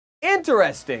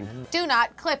Interesting. Do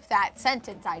not clip that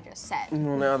sentence I just said.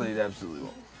 Well, now they absolutely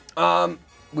won't.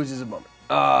 Which is a bummer.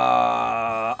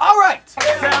 All right.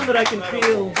 Sound that I can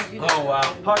feel. Oh,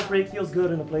 wow. Heartbreak feels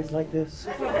good in a place like this.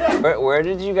 Where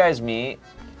did you guys meet?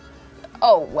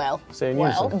 Oh, well. Say in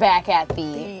unison. Back at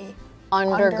the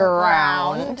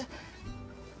underground.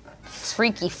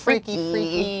 Freaky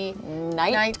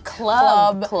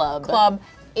nightclub.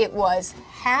 It was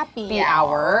happy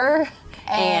hour.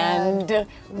 And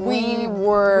we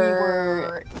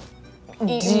were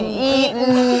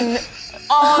eating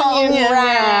onion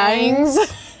rings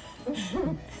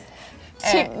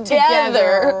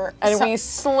together, and we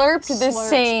slurped the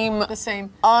same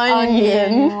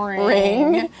onion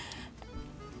ring.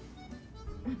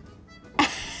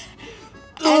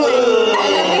 And then we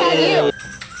had you.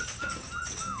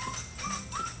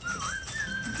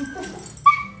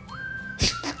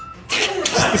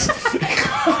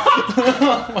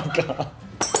 Oh my god.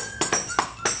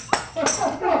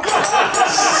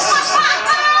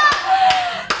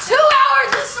 2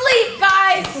 hours of sleep,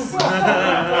 guys!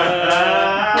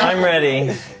 I'm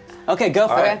ready. Okay, go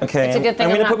for it. Okay, It's a good thing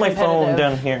I'm I'm gonna not put my phone competitive.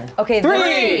 down here. Okay,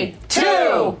 3,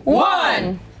 2,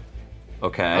 1.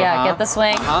 Okay. Yeah, get the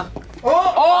swing.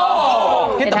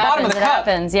 Oh! Hit It the bottom of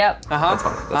happens, the it cup.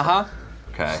 happens, yep.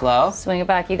 Okay. Slow. Swing it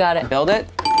back, you got it. Build it.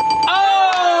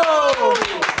 Oh!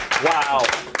 Wow.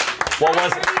 What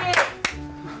was it?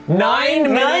 9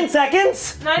 minutes? 9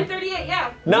 seconds? 9:38,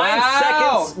 yeah. 9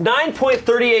 seconds.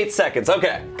 9.38 seconds.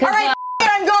 Okay. All right,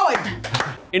 I'm going.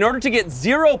 In order to get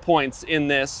 0 points in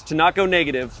this, to not go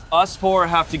negative, us 4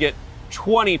 have to get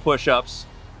 20 push-ups.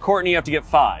 Courtney, you have to get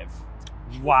 5.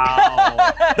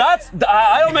 Wow. That's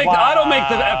I don't make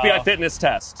the FBI fitness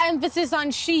test. Emphasis on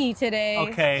she today.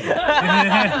 Okay.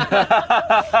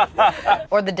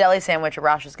 Or the deli sandwich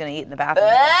Roush is going to eat in the bathroom.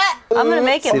 I'm gonna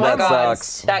make it See, look that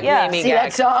sucks. That Yeah, made me see,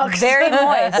 gag. that sucks. Very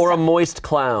moist. Or a moist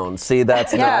clown. See,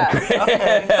 that's not great.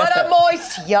 But a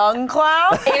moist young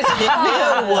clown is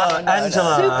hot.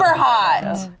 Angela. Super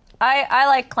hot. I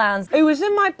like clowns. It was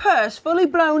in my purse, fully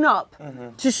blown up,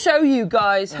 to show you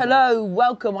guys, hello,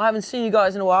 welcome, I haven't seen you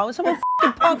guys in a while, and someone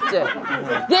f***ing popped it.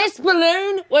 This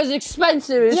balloon was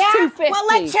expensive, it's $2.50. Well,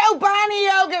 let Joe Barney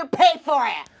Yogurt pay for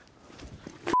it.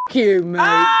 F*** you, mate.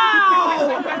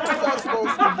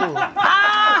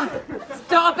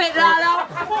 Stop it, Lalo.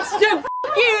 Stop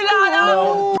you,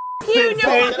 Lalo. You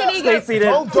know Stay seated.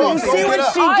 You see what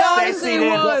she does? Stay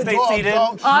seated. Stay seated.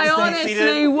 I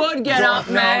honestly would get up,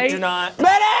 No, mate. do not.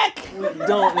 Medic!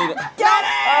 Don't need it. Get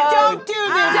it! Don't do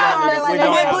this!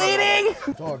 Am I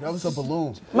bleeding? Dog, that was a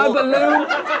balloon. My balloon.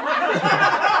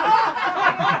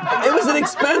 It was an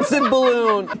expensive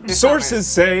balloon. Sources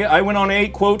say I went on a,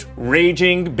 quote,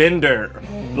 raging bender.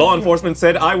 Law enforcement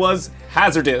said I was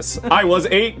hazardous. I was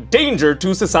a danger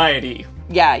to society.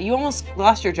 Yeah, you almost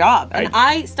lost your job. And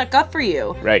Right. I stuck up for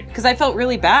you. Right. Because I felt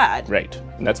really bad. Right.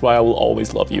 And that's why I will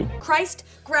always love you. Christ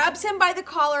grabs him by the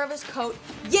collar of his coat,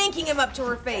 yanking him up to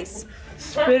her face.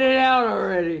 Spit it out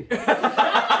already.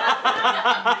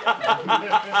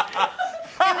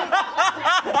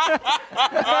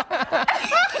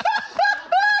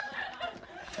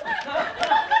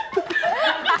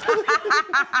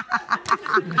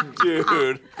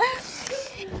 Dude.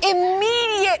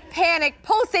 Immediate panic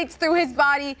pulsates through his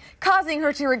body, causing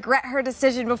her to regret her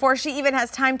decision before she even has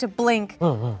time to blink.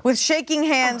 With shaking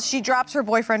hands, she drops her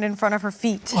boyfriend in front of her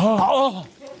feet. I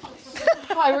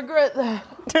regret that.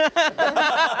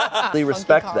 Really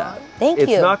respect that. Thank It's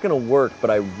you. not going to work, but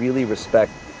I really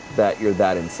respect that you're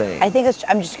that insane. I think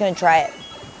I'm just gonna try it.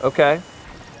 Okay.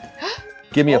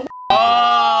 Give me a. Give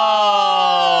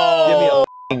me a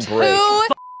break.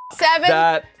 7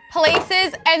 That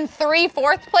places and 3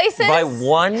 fourth places. by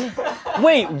 1.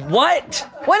 Wait, what?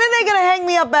 When are they going to hang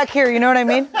me up back here? You know what I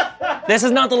mean? This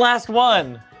is not the last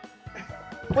one.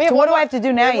 We have What do I have to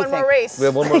do now, you one think? more race. We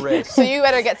have one more race. So you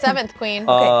better get 7th, queen.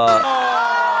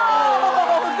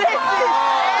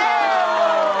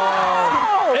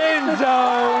 End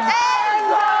zone.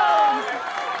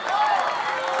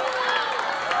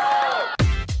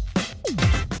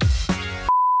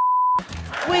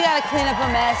 We gotta clean up a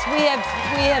mess. We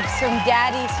have some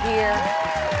daddies here.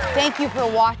 Thank you for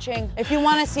watching. If you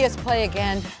want to see us play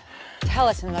again, tell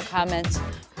us in the comments.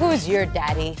 Who's your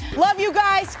daddy? Love you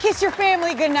guys. Kiss your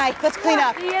family. Good night. Let's clean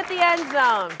up. See you at the end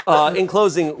zone. In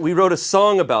closing, we wrote a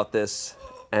song about this,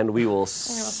 and we will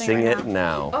sing it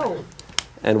now. Oh.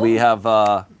 And we have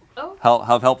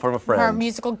help from a friend. Our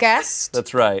musical guest.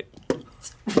 That's right.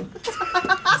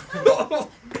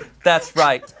 That's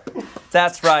right.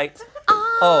 That's right.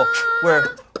 Oh,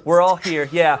 we're all here,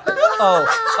 yeah.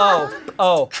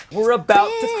 Oh, we're about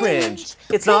to cringe.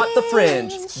 It's not the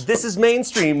fringe. This is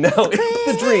mainstream. No, it's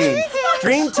the dream.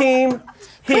 Dream team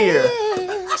here.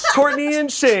 Courtney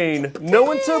and Shane, no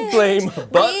one to blame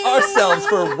but ourselves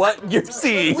for what you're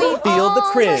seeing. Feel the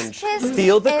cringe.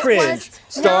 Feel the cringe.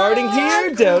 Starting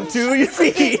here down to your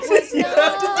feet. You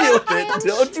have to deal with it.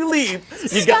 Don't you leave.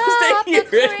 You gotta stay here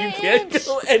and you can't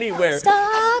go anywhere.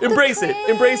 Embrace it.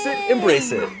 Embrace it.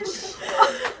 Embrace it.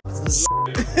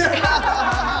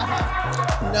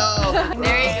 No.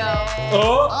 There you go.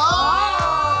 Oh.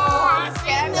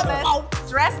 Oh,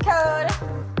 dress code.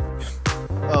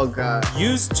 Oh God.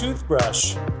 Use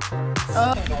toothbrush.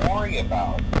 Nothing to worry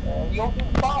about. You'll be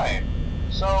fine.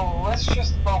 So let's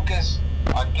just focus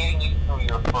on getting you through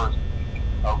your first week,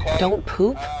 okay? Don't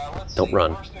poop? Don't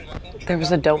run. There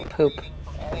was a don't poop.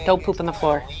 Don't poop on the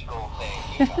floor.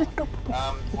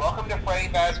 Welcome to Freddy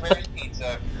Fazbear's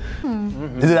Pizza.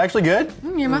 Is it actually good?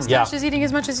 Your mustache is eating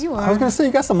as much as you are. I was gonna say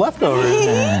you got some leftovers.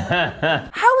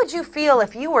 How would you feel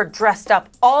if you were dressed up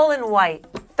all in white,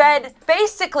 fed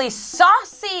basically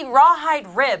saucy rawhide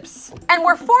ribs, and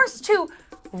were forced to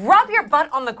rub your butt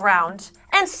on the ground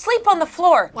and sleep on the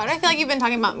floor? Why do I feel like you've been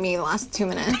talking about me the last 2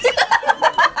 minutes?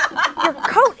 Your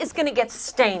coat is gonna get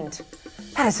stained.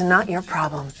 That is not your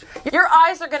problem. Your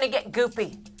eyes are gonna get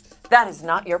goopy. That is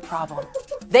not your problem.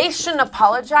 They shouldn't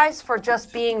apologize for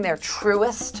just being their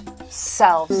truest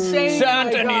selves.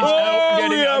 Santa needs help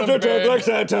getting out of bed. Like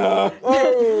Santa.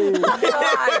 Like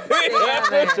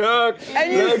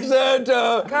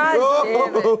Santa. God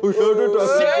damn it.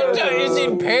 Santa is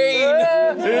in pain.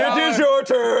 It is your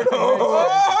turn.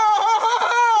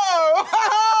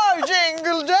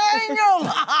 Jingle jangle!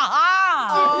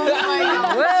 Oh my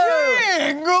God.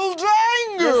 Jingle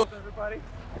jangle!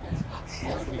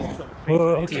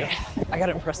 Okay. I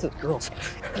gotta impress the girls.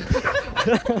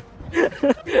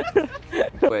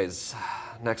 Anyways,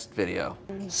 next video.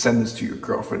 Send this to your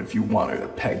girlfriend if you want her to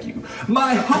peg you.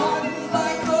 My heart is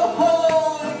like a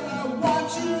horn. I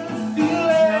want you to feel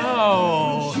it.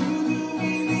 No. Shoot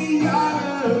me the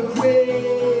other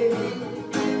way.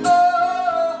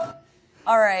 Oh.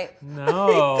 All right.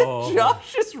 No.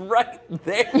 Josh is right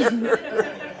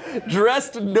there.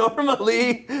 Dressed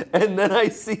normally, and then I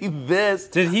see this.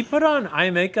 Did he put on eye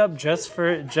makeup just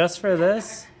for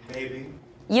this? Maybe.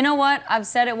 You know what? I've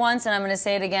said it once and I'm gonna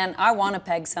say it again. I wanna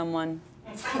peg someone.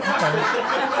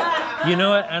 You know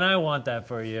what? And I want that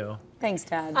for you. Thanks,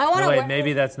 Dad. I want No, to wait,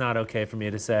 maybe that's not okay for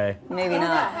me to say. Maybe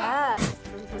not.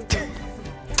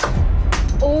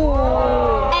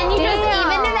 And you just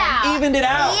evened it out. Evened it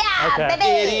out. Yeah, Okay.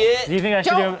 baby. Idiot. Do you think I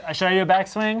should I do a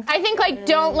backswing? I think like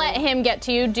don't let him get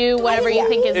to you. Do whatever you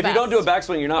think is If best. you don't do a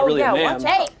backswing, you're not really a man.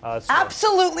 Hey, That's true.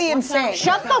 Absolutely insane.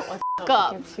 shut the f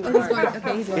up.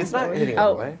 It's not hitting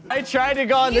all the way. I tried to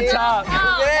go on the top.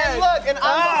 And look, and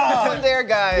I'm there,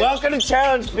 guys. Welcome to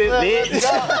Challenge Fit, bitch.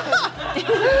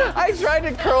 I tried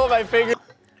to curl my finger.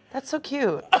 That's so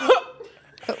cute.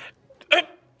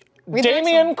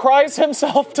 Damien cries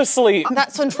himself to sleep.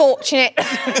 That's unfortunate.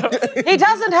 He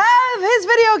doesn't have his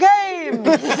video game.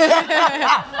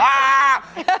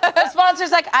 The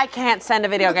sponsor's like, I can't send a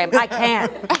video game. I can't.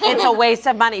 It's a waste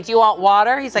of money. Do you want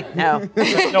water? He's like, no.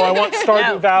 No, I want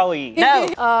Stardew Valley. No.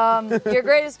 Your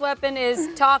greatest weapon is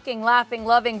talking, laughing,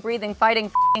 loving, breathing, fighting,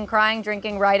 f***ing, crying,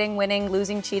 drinking, writing, winning,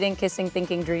 losing, cheating, kissing,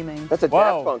 thinking, dreaming. That's a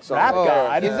Daft Punk song. Rap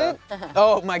God. Is it?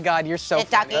 Oh my God, you're so funny.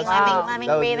 Talking, loving,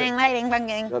 breathing, lighting,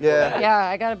 fucking. Yeah. Yeah,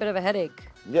 I got a bit of a headache.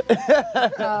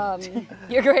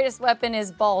 Your greatest weapon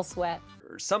is ball sweat.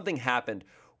 Something happened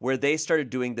where they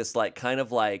started doing this like kind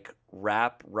of like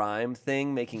rap rhyme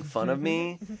thing, making fun of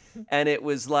me, and it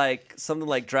was like something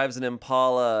like drives an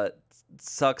Impala,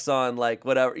 sucks on like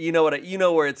whatever. You know what? You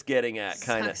know where it's getting at,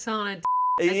 kind of. Sucks on a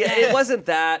Yeah, it wasn't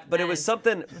that, but it was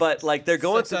something. But like they're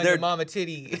going through their mama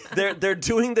titty. they're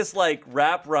doing this like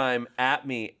rap rhyme at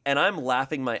me, and I'm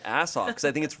laughing my ass off because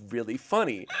I think it's really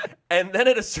funny. And then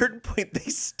at a certain point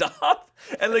they stop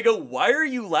and they go, "Why are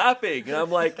you laughing?" And I'm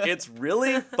like, "It's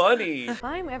really funny."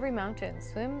 Climb every mountain,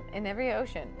 swim in every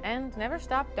ocean, and never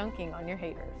stop dunking on your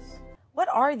haters. What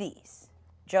are these?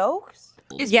 Jokes?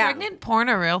 Is pregnant porn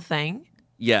a real thing?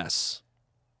 Yes.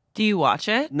 Do you watch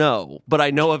it? No, but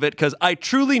I know of it because I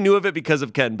truly knew of it because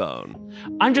of Ken Bone.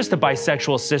 I'm just a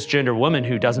bisexual cisgender woman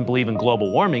who doesn't believe in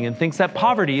global warming and thinks that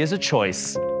poverty is a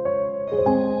choice.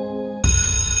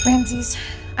 Ramses,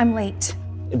 I'm late.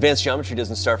 Advanced geometry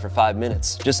doesn't start for 5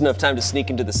 minutes. Just enough time to sneak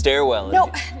into the stairwell and...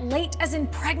 No, late as in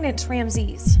pregnant,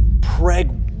 Ramses. Preg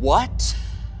what?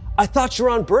 I thought you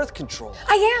were on birth control.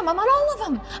 I am. I'm on all of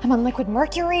them. I'm on liquid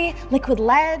mercury, liquid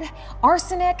lead,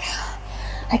 arsenic.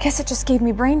 I guess it just gave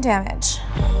me brain damage.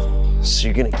 So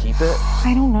you're gonna keep it?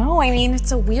 I don't know. I mean,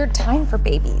 it's a weird time for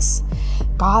babies.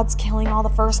 God's killing all the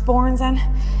firstborns, and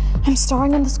I'm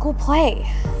starring in the school play.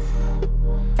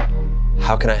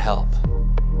 How can I help?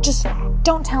 Just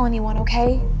don't tell anyone,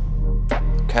 okay?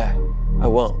 Okay, I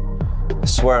won't. I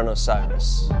swear on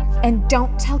Osiris. And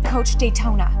don't tell Coach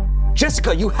Daytona.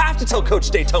 Jessica, you have to tell Coach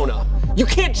Daytona. You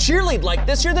can't cheerlead like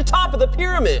this. You're the top of the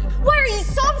pyramid. Why are you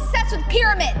so obsessed with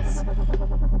pyramids?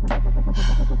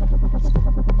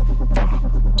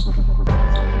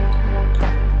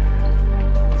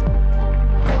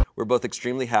 We're both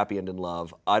extremely happy and in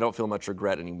love. I don't feel much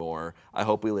regret anymore. I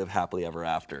hope we live happily ever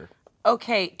after.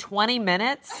 Okay, 20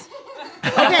 minutes?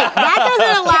 Okay, that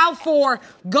doesn't allow for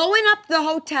going up the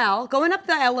hotel, going up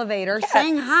the elevator,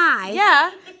 saying hi.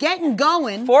 Yeah. Getting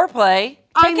going. Foreplay.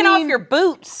 Taking off your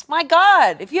boots. My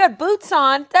God, if you had boots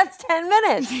on, that's 10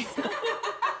 minutes.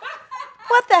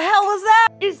 What the hell is that?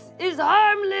 Is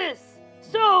harmless.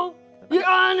 So, Your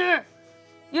Honor.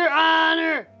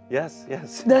 Yes,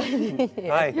 yes.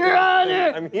 Hi. Your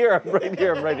Honor. I'm here, I'm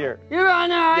right here. Your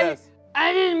Honor, Yes.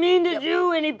 I didn't mean to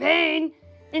do any pain.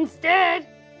 Instead,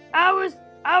 I was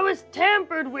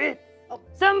tampered with.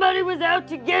 Somebody was out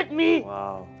to get me.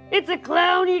 Wow. It's a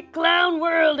clowny clown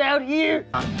world out here.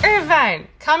 Irvine,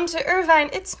 come to Irvine.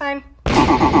 It's fine.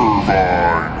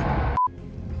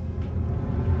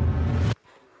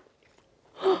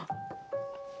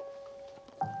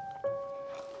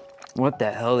 What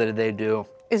the hell did they do?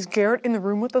 Is Garrett in the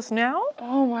room with us now?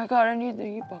 Oh my God, I need the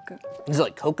heat bucket. Is it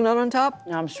like coconut on top?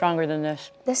 No, I'm stronger than this.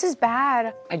 This is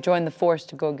bad. I joined the force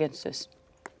to go against this.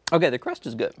 Okay, the crust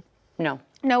is good. No.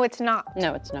 No, it's not.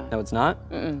 No, it's not. No, it's not?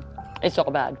 Mm-mm. It's all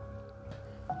bad.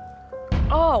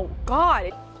 Oh,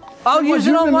 God. I'll use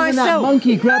it on myself. That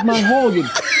monkey grabbed my organ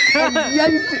and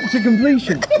yanked it to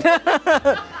completion.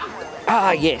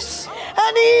 Ah, yes.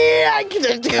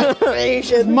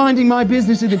 Minding my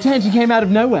business, and the tension came out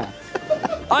of nowhere.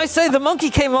 I say the monkey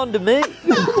came on to me. This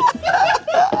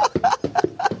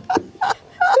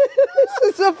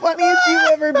is the funniest you've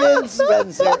ever been,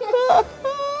 Spencer.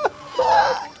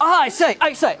 I say,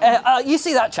 you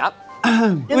see that chap?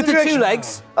 With the two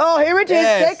legs? Oh, here it is.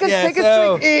 Yes, take yes, a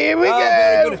oh. swig. Here we Oh, go.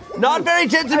 very good. Not very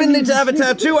gentlemanly to have a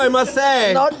tattoo, I must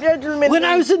say. Not gentlemanly. When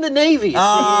I was in the Navy.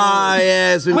 Ah,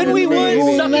 yes. When we weren't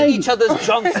Navy. sucking each other's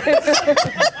Johnsons.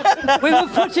 We were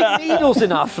putting needles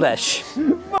in our flesh.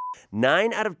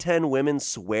 9 out of 10 women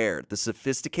swear the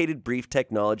sophisticated brief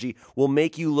technology will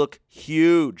make you look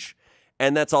huge.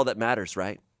 And that's all that matters,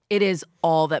 right? It is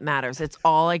all that matters. It's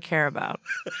all I care about.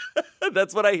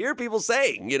 That's what I hear people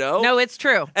saying, you know? No, it's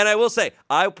true. And I will say,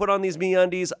 I put on these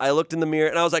MeUndies, I looked in the mirror,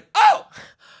 and I was like, oh,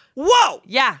 whoa!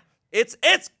 Yeah. It's,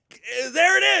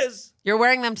 there it is! You're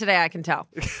wearing them today, I can tell.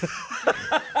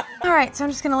 All right, so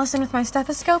I'm just gonna listen with my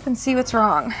stethoscope and see what's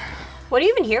wrong. What do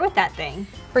you even hear with that thing?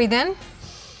 Breathe in.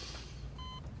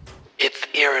 It's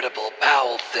irritable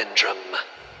bowel syndrome.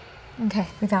 Okay,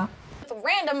 breathe out. With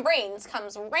random brains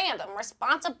comes random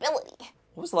responsibility.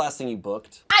 What was the last thing you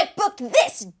booked? I booked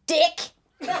this, dick!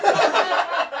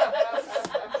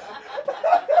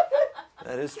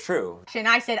 That is true. And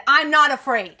I said, I'm not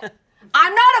afraid.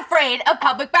 I'm not afraid of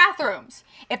public bathrooms.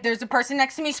 If there's a person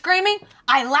next to me screaming,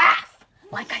 I laugh.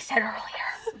 Like I said earlier.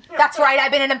 That's right,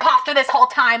 I've been an imposter this whole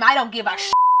time. I don't give a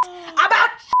shit about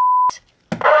shit.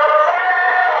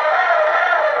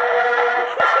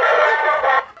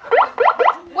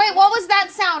 Wait, what was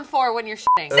that sound for when you're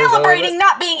shitting? Celebrating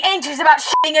not being anxious about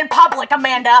shitting in public,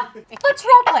 Amanda. Let's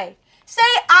roleplay. Say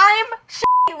I'm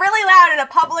shitting really loud in a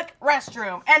public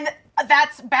restroom, and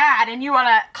that's bad, and you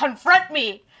wanna confront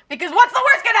me. Because what's the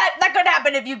worst that could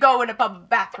happen if you go in a public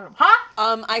bathroom, huh?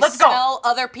 Let's smell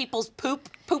other people's poop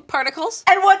particles.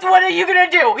 And what are you gonna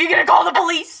do? You gonna call the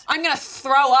police? I'm gonna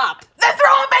throw up. Then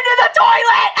throw them into the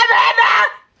toilet, Amanda!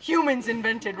 Humans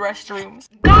invented restrooms.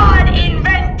 God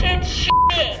invented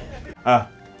shitting.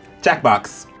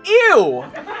 Jackbox. Ew!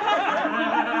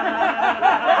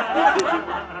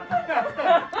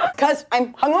 Cause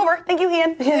I'm hungover. Thank you,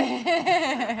 Ian.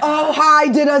 Oh, hi,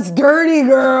 did us dirty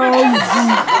girls.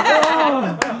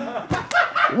 Oh.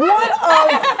 What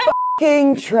a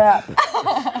f***ing trip.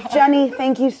 Jenny,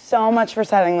 thank you so much for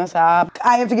setting this up.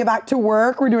 I have to get back to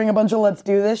work. We're doing a bunch of Let's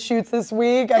Do This shoots this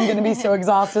week. I'm gonna be so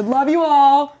exhausted. Love you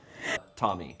all.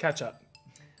 Tommy. Ketchup.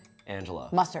 Angela.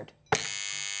 Mustard.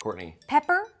 Courtney.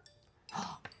 Pepper?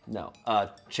 No.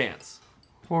 Chance.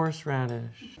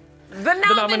 Horseradish. The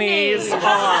nominees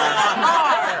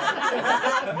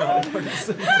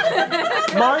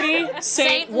Marty,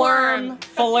 Saint Worm,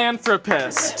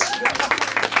 philanthropist.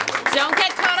 Don't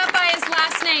get caught up by his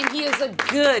last name. He is a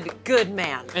good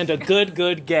man. And a good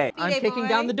gay. I'm kicking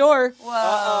down the door.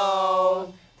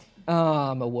 Whoa.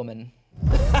 Oh, I'm a woman.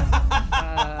 No.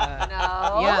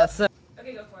 Yes.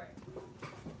 Okay, go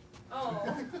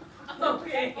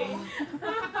Okay.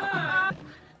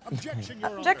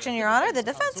 Objection, Your Honor. The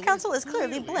defense counsel is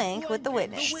clearly blank with the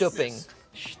witness. Stooping.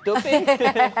 Stooping?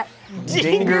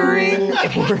 Dingering.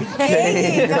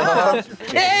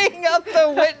 King up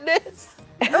the witness.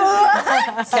 Am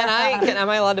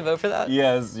I allowed to vote for that?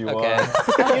 Yes, you Okay. are.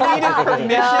 You needed permission?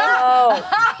 No.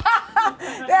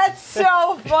 That's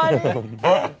so funny.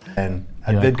 And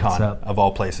at VidCon, of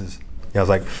all places, I was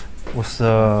like, what's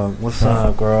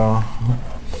up, girl?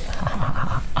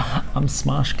 I'm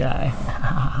Smosh guy.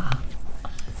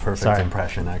 Perfect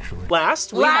impression, actually.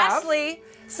 Lastly,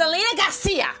 Selena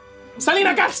Garcia.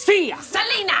 Selena Garcia!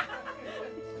 Selena!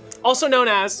 Also known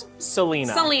as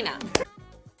Selena. Selena.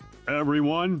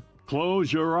 Everyone,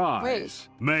 close your eyes. Wait.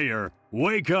 Mayor,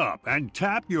 wake up and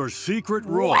tap your secret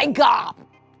roll. Wake up!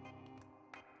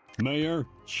 Mayor,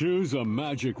 choose a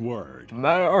magic word.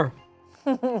 Mayor.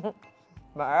 Mayor.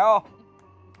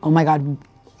 Oh my God.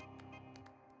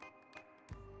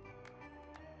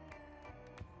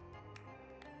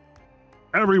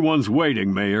 Everyone's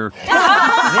waiting, Mayor. Okay,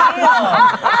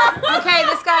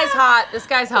 this guy's hot. This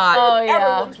guy's hot. Oh,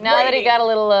 yeah. Now that he got a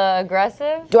little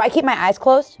aggressive. Do I keep my eyes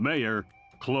closed? Mayor,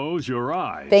 close your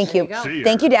eyes. Thank you. Seer,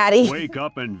 Thank you, Daddy. Wake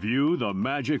up and view the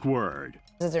magic word.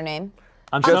 Is her name?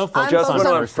 I'm Courtney,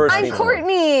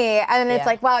 and it's Yeah.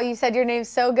 like, wow, you said your name's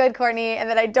so good, Courtney, and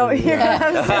then I don't hear what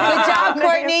I'm saying. Good job,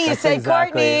 Courtney. You said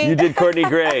Courtney. You did Courtney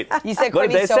great. You said What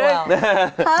did Courtney they so say?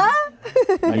 well.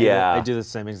 Huh? Yeah. I do the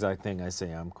same exact thing. I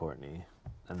say I'm Courtney,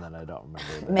 and then I don't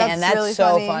remember. Man, that's really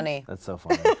so funny. funny. That's so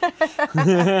funny.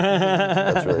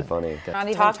 That's really funny. Not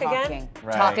even Talk talking. again?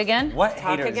 Right. Talk again? What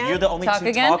Talk haters? again? You're the only Talk two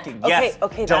again? talking. Yes.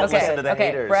 Okay, Don't that's listen okay. to the Okay,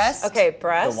 haters. breast. Okay,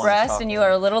 breast. ones Breast, talking. and you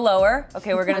are a little lower.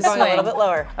 Okay, we're gonna Going swing. a little bit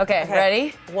lower. Okay,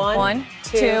 ready? One,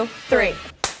 two, three.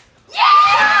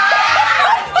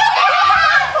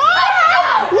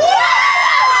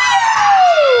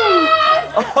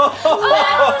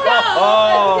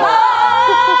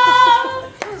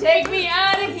 Take me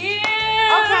out of here!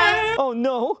 Okay. Oh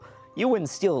no! You wouldn't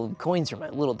steal coins from my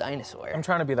little dinosaur. I'm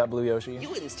trying to be that blue Yoshi. You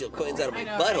wouldn't steal coins out of my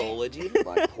butthole, would you?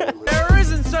 There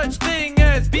isn't such thing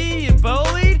as being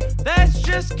bullied. That's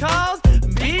just called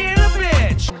being a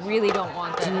bitch. Really don't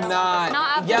want this. Not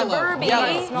Not after yellow, Burby.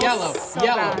 yellow, So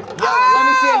yellow. bad. Let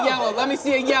me see a yellow. Let me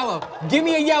see a yellow. Give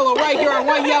me a yellow right here on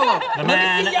one yellow. The Let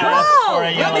man me see yellow. asked for a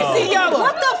Let yellow. me see yellow.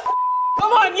 What the f?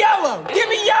 Come on, yellow. Give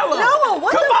me yellow. Noah,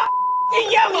 what Come the on.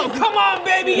 Yellow, come on,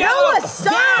 baby, yellow. Noah,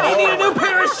 stop. Daddy, need a new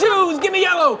pair of shoes. Give me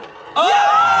yellow. Oh!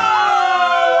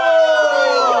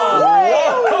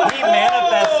 He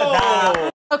manifested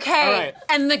that. Okay, All right.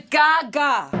 and the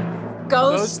Gaga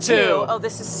goes Those to. two. Oh,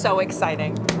 this is so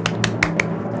exciting.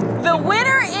 The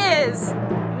winner is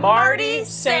Marty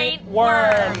St.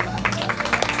 Worm.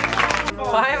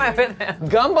 Why am I with him?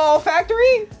 Gumball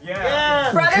Factory?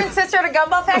 Yeah. Brother and sister at a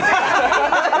gumball factory?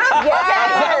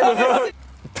 Yes!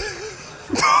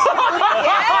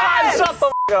 Shut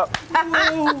the up.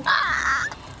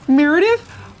 Meredith,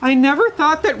 I never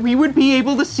thought that we would be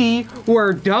able to see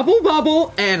where Double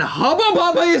Bubble and Hubba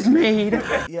Bubba is made.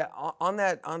 Yeah,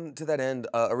 to that end,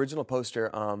 original poster,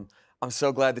 I'm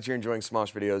so glad that you're enjoying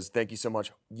Smosh videos. Thank you so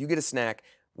much. You get a snack.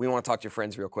 We want to talk to your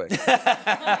friends real quick.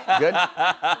 Good?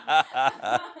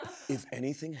 If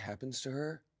anything happens to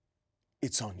her,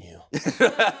 it's on you.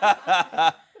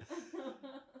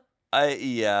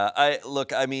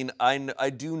 Look, I mean, I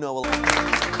do know a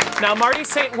lot. Now, Marty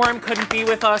St. Worm couldn't be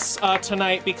with us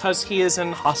tonight because he is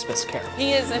in hospice care.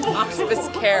 He is in hospice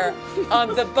care.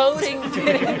 The boating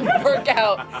didn't work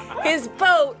out. His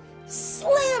boat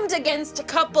slammed against a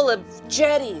couple of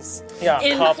jetties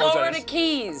in Florida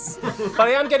Keys. But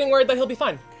I am getting worried that he'll be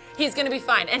fine. He's gonna be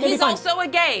fine. And He'll be he's fine. also a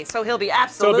gay, so he'll be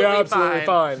absolutely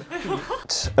fine.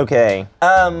 Okay.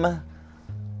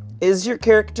 Is your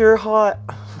character hot?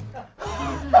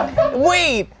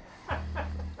 Wait!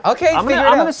 Okay, I'm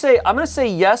gonna say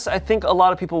yes. I think a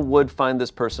lot of people would find this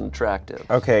person attractive.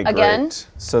 Okay, Again? great.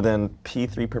 So then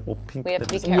P3 purple pink. We have to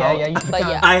be careful. Yeah, you can But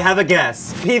yeah. I have a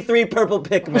guess. P3 purple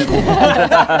Pikmin.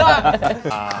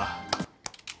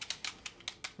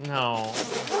 No.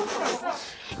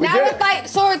 Now to fight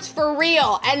swords for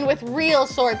real, and with real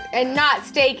swords, and not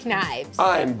steak knives.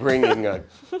 I'm bringing a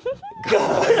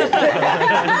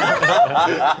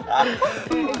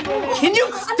Can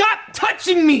you stop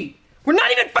touching me? We're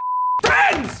not even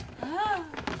friends!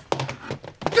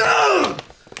 Ugh!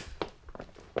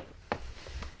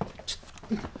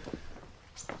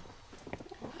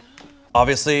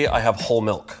 Obviously, I have whole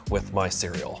milk with my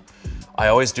cereal. I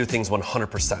always do things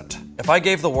 100%. If I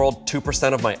gave the world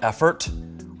 2% of my effort,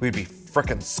 we'd be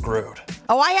frickin' screwed.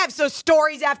 Oh, I have some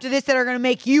stories after this that are gonna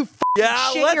make you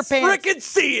Yeah, shit let's your pants. frickin'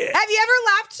 see it. Have you ever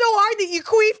laughed so hard that you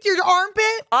queefed your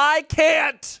armpit? I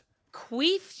can't.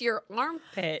 Queefed your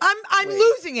armpit. I'm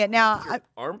losing it now.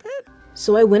 Armpit?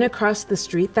 So I went across the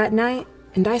street that night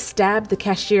and I stabbed the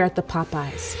cashier at the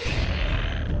Popeyes.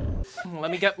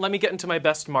 Let me get into my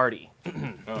best Marty.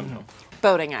 Oh no.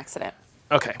 Boating accident.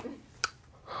 Okay.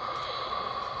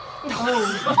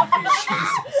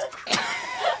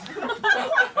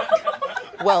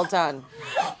 Well done.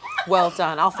 Well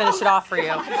done. I'll finish it off for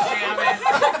you.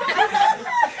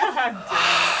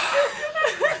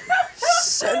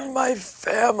 Send my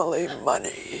family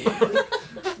money.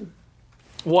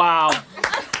 Wow.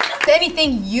 Is there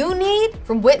anything you need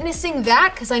from witnessing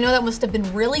that? Because I know that must have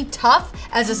been really tough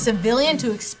as a civilian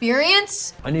to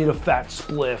experience. I need a fat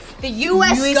spliff. The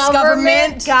U.S.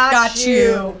 government got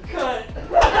you.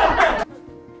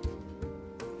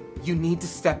 You need to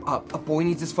step up. A boy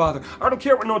needs his father. I don't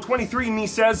care what no 23andMe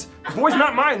says. The boy's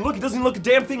not mine. Look, he doesn't look a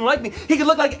damn thing like me. He can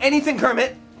look like anything,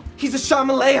 Kermit. He's a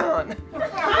Shyamalan.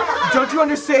 Don't you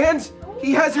understand?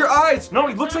 He has your eyes. No,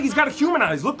 he looks like he's got human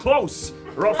eyes. Look close.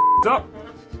 They're all f***ed up.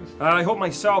 I hope my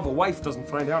salva wife doesn't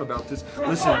find out about this.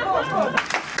 Listen.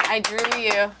 I drew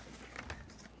you.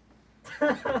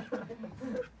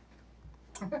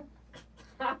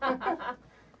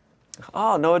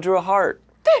 Oh, Noah drew a heart.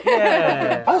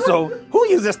 Yeah. Also, who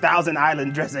uses Thousand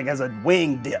Island dressing as a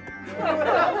wing dip?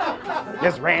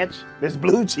 There's ranch, there's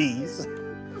blue cheese.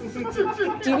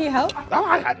 Do you need help? Oh,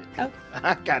 I got it. Oh.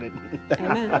 I got it.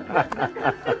 Amen.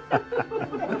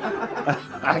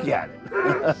 I got it.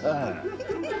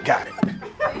 Got it.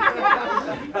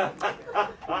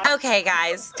 Okay,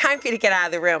 guys, time for you to get out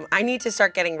of the room. I need to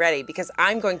start getting ready because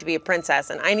I'm going to be a princess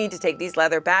and I need to take these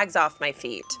leather bags off my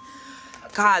feet.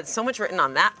 God, so much written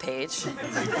on that page.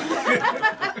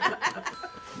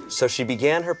 So she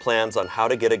began her plans on how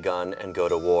to get a gun and go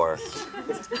to war.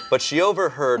 But she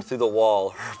overheard through the wall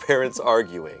her parents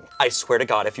arguing. I swear to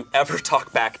God, if you ever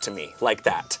talk back to me like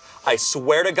that, I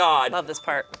swear to God. Love this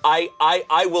part. I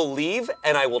will leave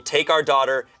and I will take our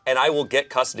daughter and I will get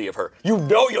custody of her. You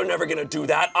know you're never gonna do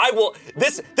that. I will,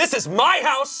 this is my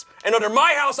house, and under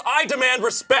my house, I demand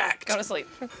respect. Go to sleep.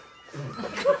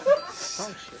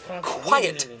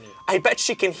 Quiet. I bet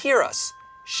she can hear us.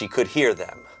 She could hear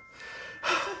them.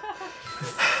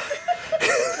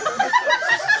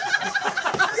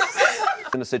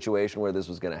 In a situation where this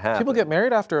was gonna happen. People get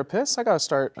married after a piss? I gotta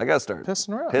start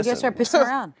pissing around. You gotta start pissing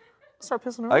around. Start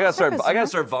pissing around. I gotta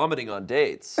start vomiting on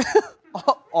dates.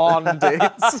 On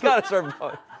dates. I gotta start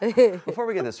vomiting. Before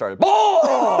we get this started.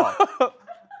 Ball!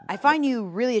 I find you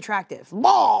really attractive.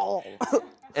 Ball!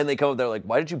 And they come up, they're like,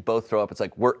 why did you both throw up? It's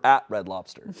like, we're at Red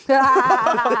Lobster.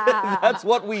 That's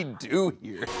what we do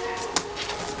here.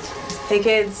 Hey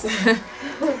kids,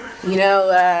 you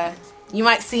know, you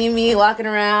might see me walking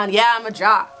around. Yeah, I'm a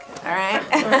jock, all right?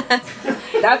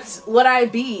 That's what I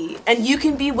be. And you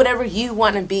can be whatever you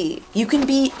want to be. You can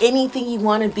be anything you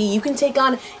want to be. You can take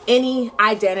on any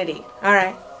identity, all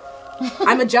right?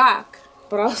 I'm a jock,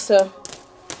 but also,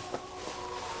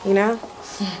 you know,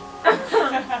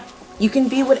 you can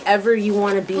be whatever you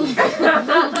want to be.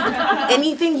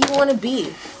 Anything you want to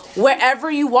be.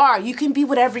 Wherever you are, you can be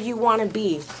whatever you want to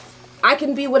be. I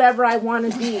can be whatever I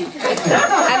want to be.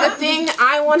 And the thing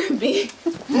I want to be.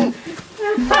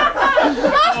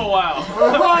 Oh, wow.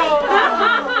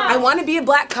 I want to be a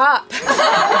black cop.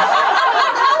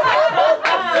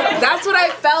 That's what I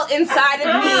felt inside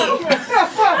of me.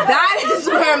 That is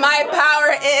where my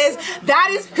power is.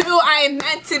 That is who I am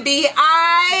meant to be.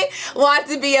 I want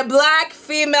to be a black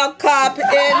female cop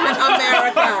in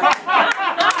America.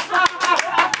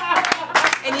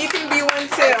 And you can be one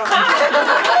too.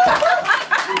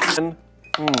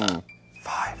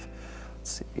 5.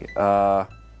 Let's see.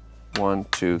 1,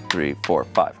 2, 3, 4,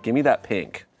 5. Give me that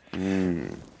pink.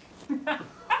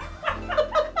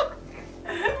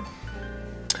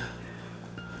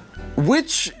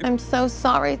 Which? I'm so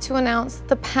sorry to announce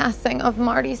the passing of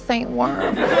Marty St.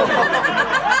 Worm.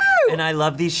 And I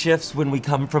love these shifts when we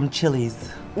come from Chili's.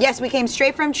 Yes, we came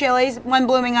straight from Chili's, 1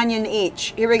 blooming onion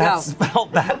each. Here we go.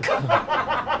 Spelled that.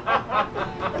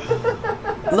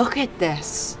 Look at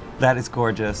this. That is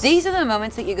gorgeous. These are the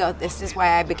moments that you go, this is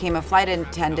why I became a flight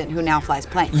attendant who now flies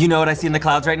planes. You know what I see in the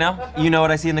clouds right now? You know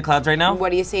what I see in the clouds right now?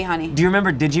 What do you see, honey? Do you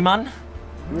remember Digimon?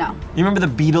 No. You remember the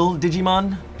beetle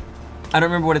Digimon? I don't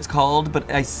remember what it's called,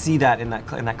 but I see that in that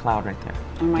cloud right there.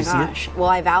 Oh my Do you see gosh. Well,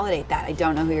 I validate that. I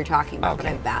don't know who you're talking about, but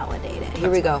I validate it.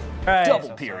 Here we go. Right. Double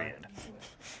period.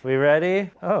 We ready?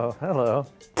 Oh, hello.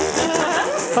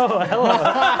 Oh, hello.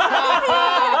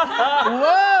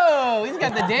 Whoa, he's got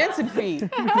got the dancing feet.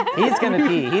 He's gonna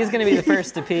pee. He's gonna be the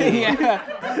first to pee. Yeah.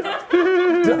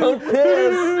 Don't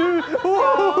piss.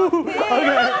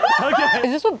 Okay.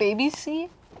 Is this what babies see?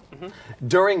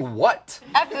 During what?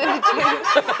 After the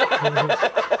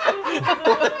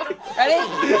Ready?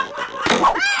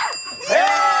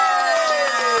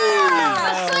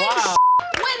 Wow.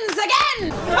 Wins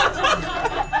again!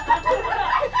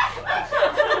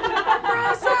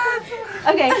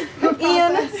 Okay,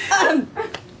 Ian,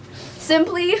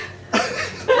 simply,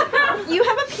 you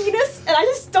have a penis, and I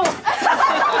just don't. I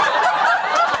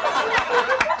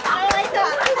don't like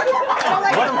that. I don't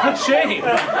like What about Shane?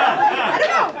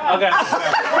 I don't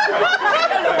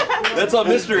know. That's all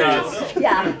mystery is.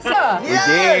 Yeah. So, we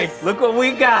did. Look what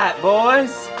we got,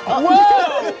 boys.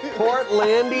 Whoa!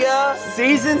 Portlandia?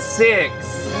 Season 6.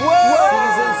 Whoa!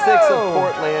 Season 6 of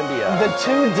Portlandia. The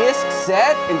 2-disc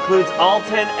set includes all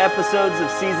 10 episodes of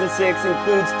Season 6,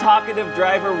 includes Talkative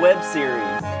Driver web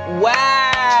series.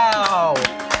 Wow!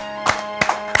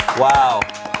 Wow.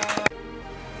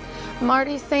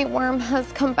 Marty St. Worm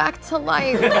has come back to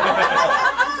life.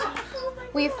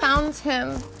 We found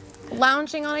him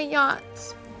lounging on a yacht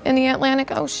in the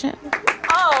Atlantic Ocean.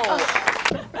 Oh!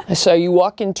 I saw you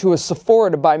walk into a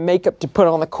Sephora to buy makeup to put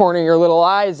on the corner of your little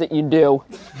eyes that you do.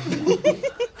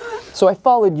 So I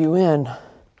followed you in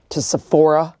to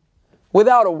Sephora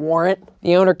without a warrant.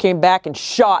 The owner came back and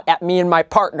shot at me and my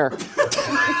partner.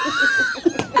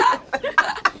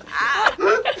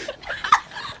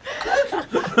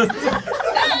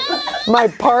 My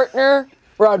partner,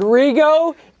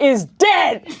 Rodrigo, is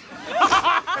dead!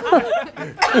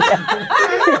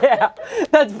 yeah,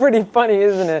 that's pretty funny,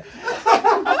 isn't it?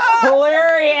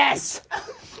 Hilarious!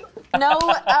 No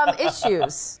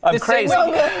issues. I'm crazy.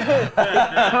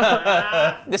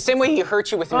 The same way he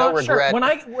hurt you with no regret.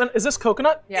 Sure. Is this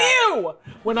coconut? Yeah. Ew!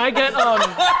 When I get That's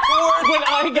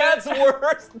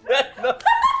worse than the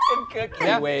cookie.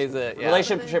 Yeah. Weighs it, yeah.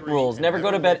 Relationship rules. Never go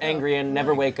to bed angry and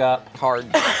never wake up hard.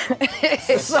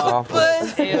 So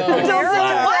good.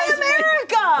 Why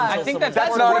America? I think that's not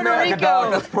Puerto America, Rico.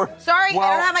 dog. That's Sorry, I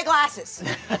don't have my glasses.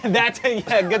 That's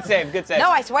yeah, good save, good save. No,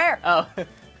 I swear. Oh.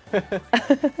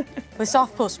 We're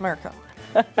South Post America.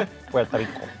 Puerto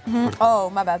Rico. Oh,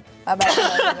 my bad. My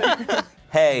bad.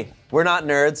 Hey, we're not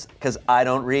nerds, because I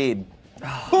don't read.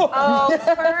 Oh,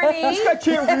 Bernie. This guy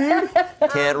can't read.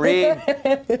 Can't read.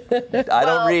 I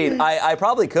don't read. I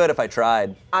probably could if I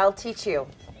tried. I'll teach you.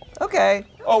 Okay.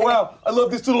 Oh, wow. I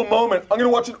love this little moment. I'm going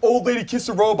to watch an old lady kiss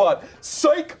a robot.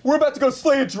 Psych! We're about to go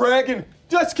slay a dragon.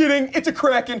 Just kidding. It's a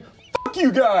kraken. Fuck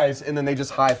you guys. And then they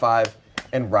just high five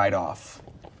and ride off.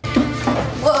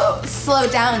 Whoa, slow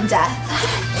down, Death.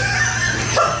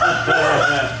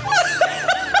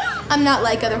 I'm not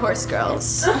like other horse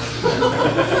girls.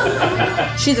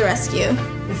 She's a rescue,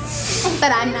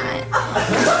 but I'm not.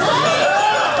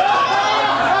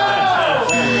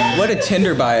 What a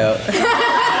Tinder bio.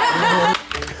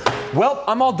 Well,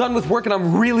 I'm all done with work and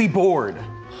I'm really bored.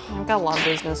 I've got a lot of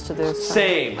business to do. So.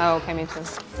 Same. Oh, okay, me too.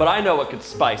 But I know what could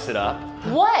spice it up.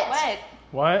 What?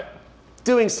 What?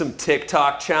 Doing some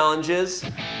TikTok challenges.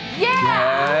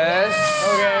 Yes.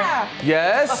 Okay.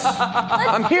 Yes.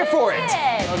 I'm here for it.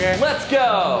 Okay. Let's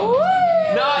go.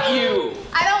 Woo. Not you.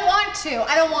 I don't want to.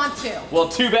 I don't want to. Well,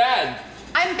 too bad.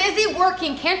 I'm busy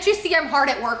working. Can't you see I'm hard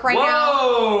at work right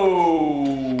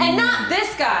Whoa. And not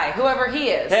this guy, whoever he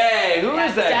is. Hey, who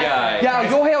is that guy? Yeah,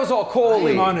 your hair was all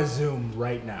coily. I'm on a Zoom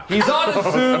right now. He's on a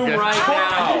Zoom right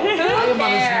now. Who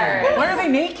cares? Why are they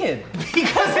naked?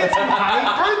 Because it's my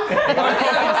birthday.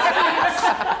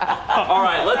 All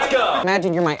right, let's go.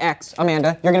 Imagine you're my ex,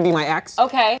 Amanda. You're gonna be my ex.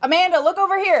 Okay. Amanda, look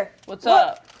over here. What's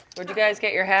up? Where'd you guys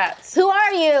get your hats? Who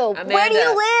are you? Amanda. Where do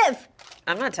you live?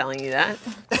 I'm not telling you that.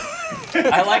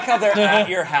 I like how they're at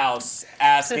your house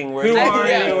asking where you are.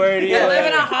 Where do you live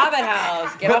in a hobbit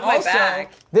house. Get off my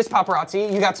back. This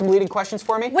paparazzi, you got some leading questions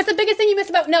for me? What's the biggest thing you miss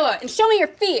about Noah? And show me your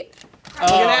feet.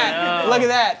 Look at that. Look at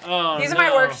that. Oh, these are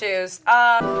my work shoes.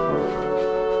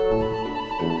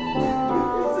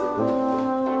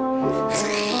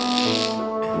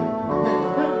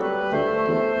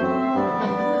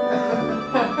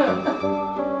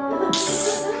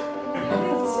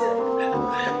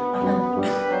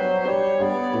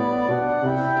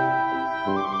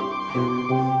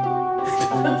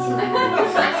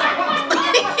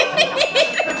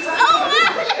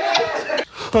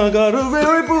 I got a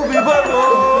very poopy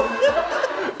butthole,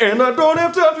 and I don't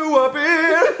have time to wipe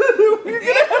it.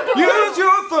 Use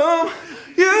your thumb,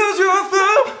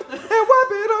 and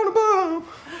wipe it on the bum.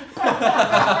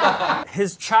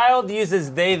 His child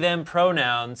uses they, them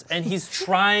pronouns, and he's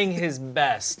trying his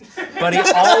best, but he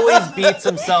always beats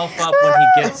himself up when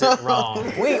he gets it wrong.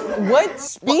 Wait, what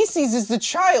species is the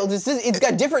child? Is this? It's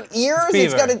got different ears.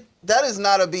 It's got a. That is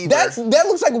not a beaver. That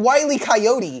looks like Wile E.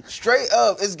 Coyote. Straight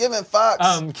up, it's giving fox.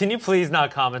 Can you please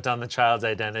not comment on the child's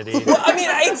identity? Well, I mean,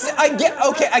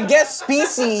 I guess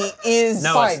species is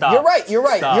No, fine. stop. You're right.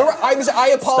 Stop. You're right. I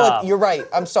apologize. Stop. You're right.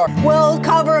 I'm sorry. We'll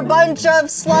cover a bunch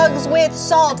of slugs with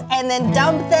salt and then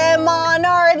dump them on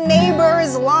our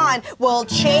neighbor's lawn. We'll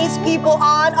chase people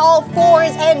on all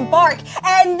fours and bark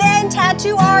and then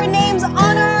tattoo our names on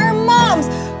our moms.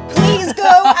 Please go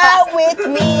out with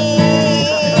me.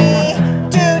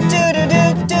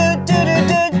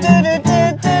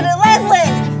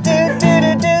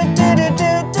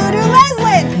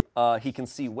 He can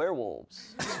see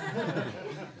werewolves.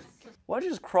 Why don't you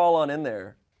just crawl on in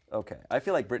there? Okay, I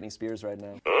feel like Britney Spears right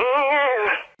now.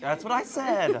 That's what I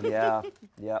said. Yeah.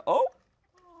 Oh.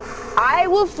 I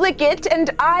will flick it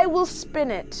and I will spin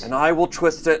it. And I will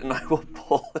twist it and I will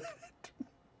pull it.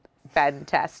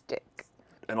 Fantastic.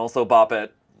 And also bop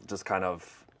it, just kind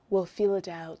of. We'll feel it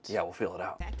out. Yeah, we'll feel it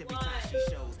out.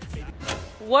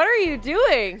 What are you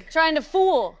doing? Trying to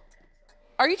fool.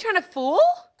 Are you trying to fool?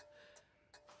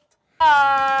 You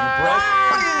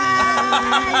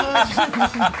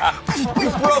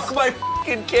broke my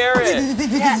fucking carrot.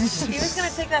 Yes, he was gonna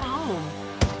take that home.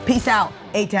 Peace out,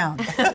 A-Town.